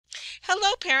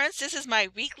Hello, parents. This is my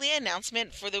weekly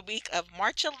announcement for the week of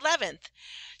March 11th,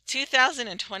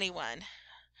 2021.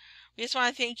 We just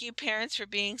want to thank you, parents, for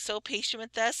being so patient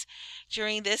with us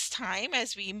during this time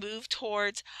as we move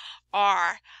towards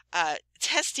our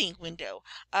testing window.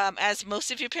 As most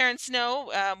of your parents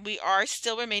know, we are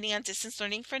still remaining on distance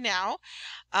learning for now.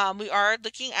 We are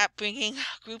looking at bringing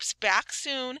groups back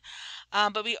soon,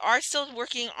 but we are still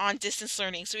working on distance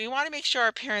learning. So we want to make sure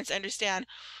our parents understand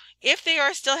if they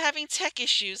are still having tech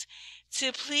issues,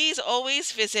 to please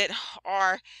always visit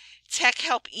our tech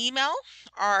help email,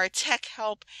 our tech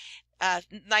help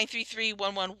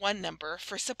 933-111 number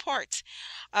for support.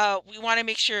 We want to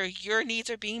make sure your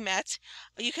needs are being met.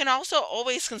 You can also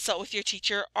always consult with your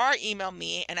teacher or email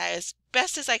me, and as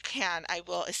best as I can, I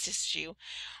will assist you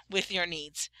with your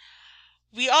needs.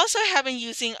 We also have been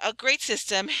using a great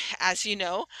system, as you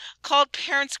know, called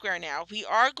Parent Square now. We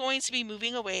are going to be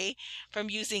moving away from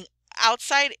using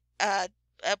outside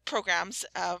programs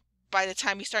by the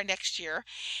time we start next year.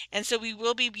 And so we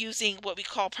will be using what we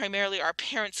call primarily our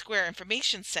Parent Square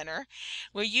Information Center,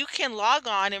 where you can log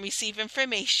on and receive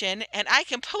information, and I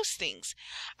can post things.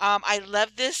 I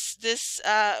love this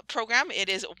program. It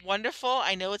is wonderful.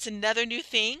 I know it's another new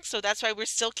thing, so that's why we're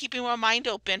still keeping our mind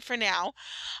open for now.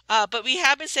 But we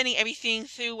have been sending everything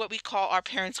through what we call our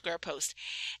Parent Square post.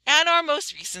 And our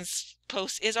most recent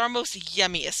post is our most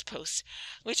yummiest post,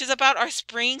 which is about our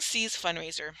Spring Seas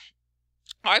fundraiser.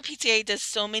 Our PTA does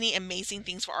so many amazing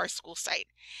things for our school site.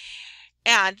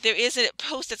 And there is a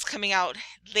post that's coming out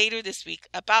later this week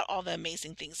about all the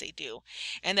amazing things they do,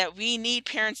 and that we need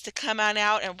parents to come on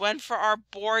out and run for our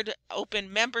board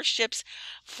open memberships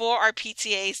for our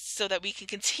PTA so that we can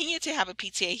continue to have a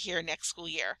PTA here next school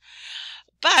year.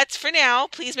 But for now,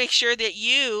 please make sure that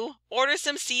you order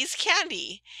some Seas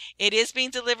candy. It is being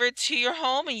delivered to your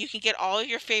home, and you can get all of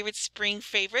your favorite spring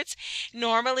favorites.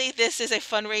 Normally, this is a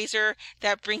fundraiser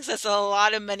that brings us a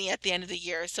lot of money at the end of the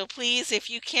year. So please,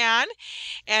 if you can,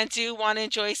 and do want to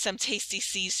enjoy some tasty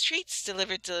Seas treats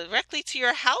delivered directly to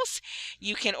your house,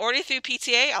 you can order through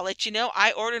PTA. I'll let you know.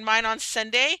 I ordered mine on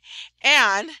Sunday,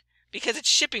 and because it's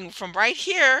shipping from right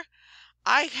here,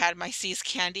 I had my Seas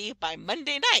candy by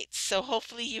Monday night, so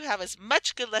hopefully you have as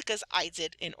much good luck as I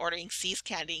did in ordering Seas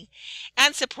candy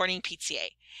and supporting PTA.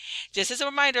 Just as a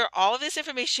reminder, all of this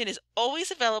information is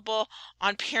always available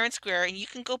on Parent Square, and you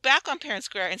can go back on Parent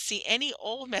Square and see any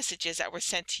old messages that were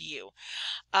sent to you.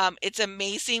 It's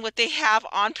amazing what they have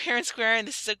on Parent Square, and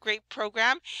this is a great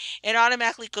program. It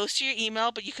automatically goes to your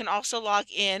email, but you can also log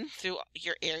in through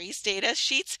your Aries data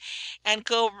sheets and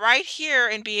go right here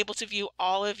and be able to view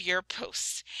all of your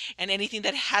posts and anything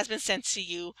that has been sent to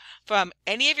you from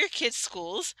any of your kids'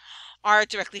 schools or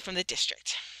directly from the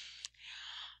district.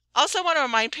 Also want to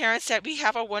remind parents that we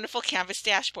have a wonderful Canvas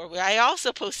dashboard where I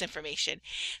also post information.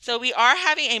 So we are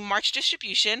having a March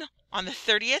distribution on the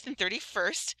 30th and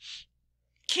 31st.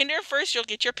 Kinder first, you'll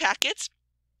get your packets.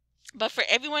 But for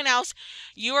everyone else,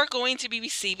 you are going to be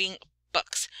receiving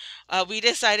books. We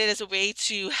decided as a way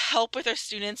to help with our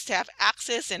students to have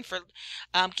access, and for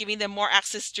giving them more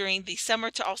access during the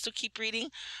summer to also keep reading,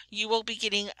 you will be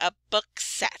getting a book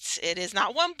set. It is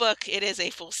not one book, it is a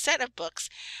full set of books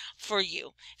for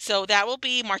you. So that will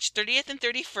be March 30th and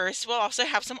 31st. We'll also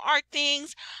have some art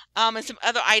things and some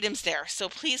other items there. So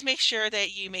please make sure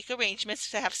that you make arrangements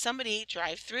to have somebody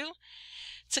drive through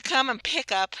to come and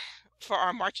pick up for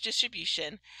our March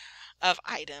distribution of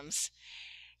items.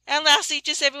 And lastly,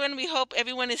 just everyone, we hope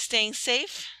everyone is staying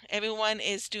safe. Everyone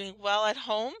is doing well at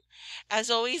home. As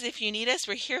always, if you need us,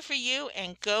 we're here for you,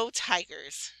 and go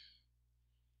Tigers.